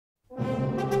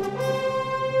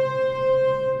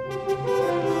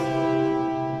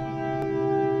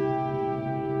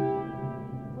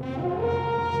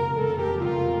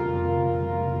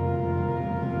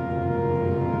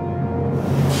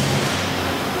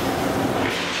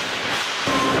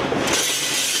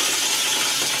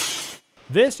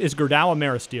This is Gerdau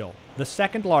Ameristeel, the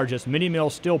second largest mini-mill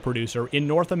steel producer in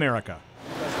North America.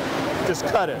 Just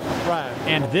cut it, right.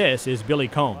 And this is Billy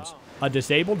Combs, a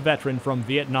disabled veteran from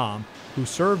Vietnam who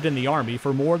served in the Army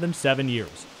for more than 7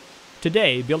 years.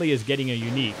 Today, Billy is getting a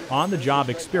unique on-the-job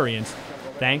experience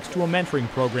thanks to a mentoring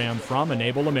program from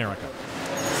Enable America.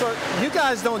 So you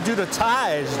guys don't do the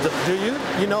ties, do you?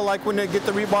 You know, like when they get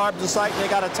the rebar to site and they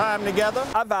got to tie them together?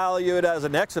 I value it as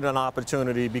an excellent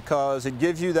opportunity because it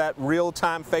gives you that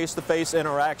real-time face-to-face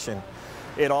interaction.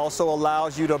 It also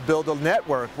allows you to build a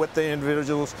network with the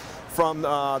individuals from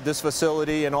this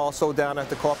facility and also down at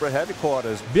the corporate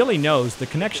headquarters. Billy knows the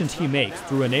connections he makes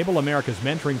through Enable America's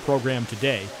mentoring program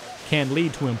today can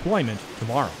lead to employment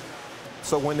tomorrow.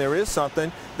 So when there is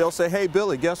something, they'll say, hey,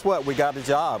 Billy, guess what? We got a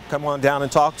job. Come on down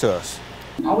and talk to us.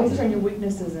 Always turn your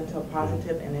weaknesses into a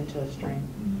positive and into a strength.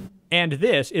 And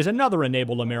this is another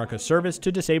Enable America service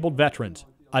to disabled veterans,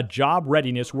 a job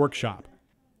readiness workshop.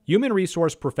 Human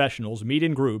resource professionals meet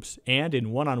in groups and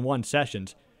in one-on-one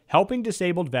sessions, helping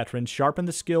disabled veterans sharpen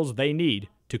the skills they need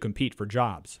to compete for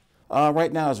jobs.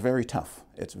 Right now it's very tough.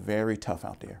 It's very tough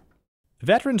out there.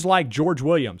 Veterans like George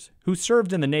Williams, who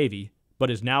served in the Navy, but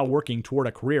is now working toward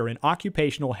a career in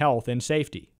occupational health and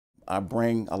safety. I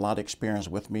bring a lot of experience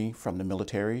with me from the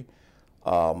military.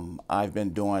 I've been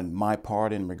doing my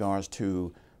part in regards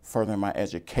to furthering my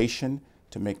education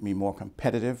to make me more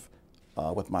competitive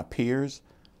with my peers,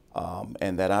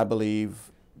 and that I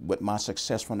believe with my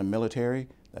success from the military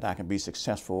that I can be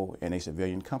successful in a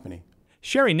civilian company.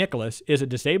 Sherry Nicholas is a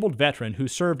disabled veteran who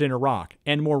served in Iraq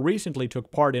and more recently took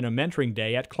part in a mentoring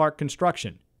day at Clark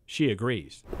Construction. She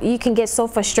agrees. You can get so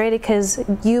frustrated because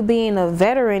you being a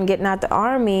veteran, getting out the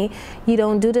Army, you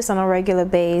don't do this on a regular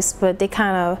basis, but they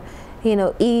kind of,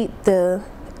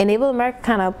 Enable America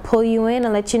kind of pull you in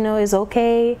and let you know it's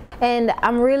okay. And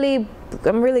I'm really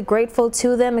grateful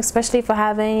to them, especially for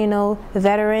having,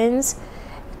 veterans.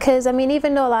 Because,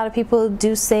 even though a lot of people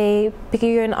do say, because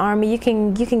you're in the Army, you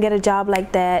can get a job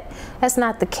like that, that's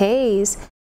not the case.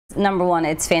 Number one,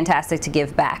 it's fantastic to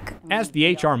give back. As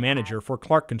the HR manager for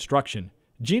Clark Construction,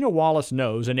 Gina Wallace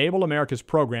knows Enable America's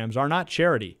programs are not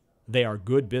charity, they are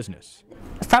good business.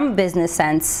 From a business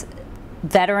sense,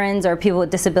 veterans or people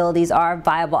with disabilities are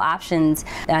viable options.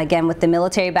 Again, with the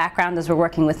military background, as we're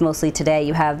working with mostly today,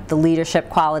 you have the leadership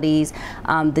qualities,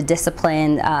 the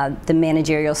discipline, the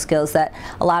managerial skills that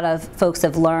a lot of folks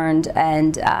have learned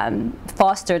and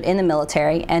fostered in the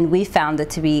military, and we found it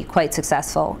to be quite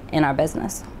successful in our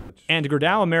business. And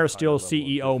Gerdau Ameristeel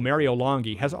CEO Mario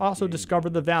Longhi has also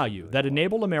discovered the value that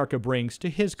Enable America brings to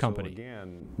his company.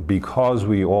 Because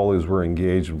we always were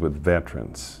engaged with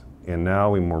veterans, and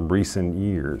now in more recent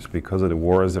years, because of the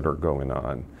wars that are going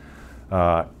on,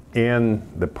 and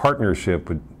the partnership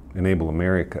with Enable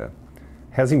America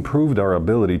has improved our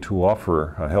ability to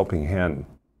offer a helping hand.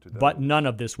 But none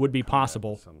of this would be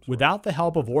possible without the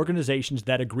help of organizations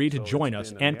that agree to join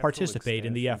us and participate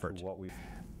in the effort.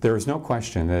 There is no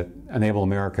question that Enable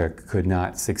America could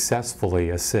not successfully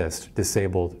assist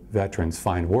disabled veterans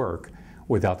find work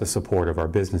without the support of our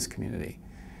business community.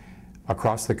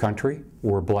 Across the country,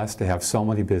 we're blessed to have so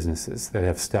many businesses that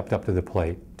have stepped up to the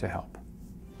plate to help.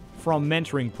 From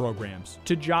mentoring programs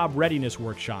to job readiness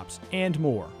workshops and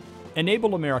more,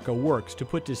 Enable America works to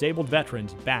put disabled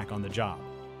veterans back on the job.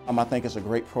 I think it's a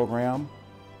great program,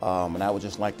 and I would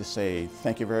just like to say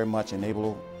thank you very much,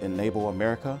 Enable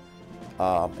America,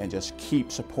 and just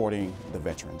keep supporting the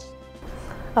veterans.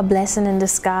 A blessing in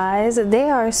disguise.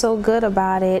 They are so good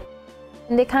about it.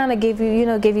 And they kind of give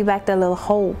you back that little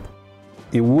hope.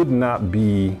 It would not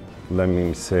be, let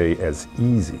me say, as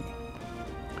easy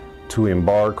to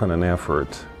embark on an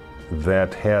effort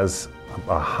that has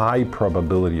a high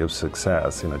probability of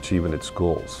success in achieving its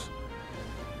goals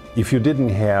if you didn't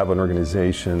have an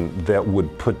organization that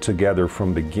would put together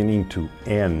from beginning to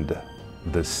end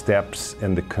the steps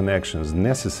and the connections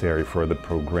necessary for the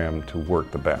program to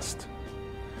work the best.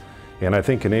 And I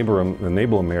think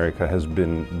Enable America has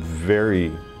been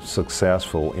very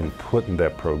successful in putting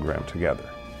that program together.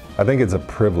 I think it's a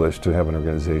privilege to have an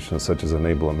organization such as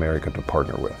Enable America to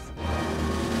partner with.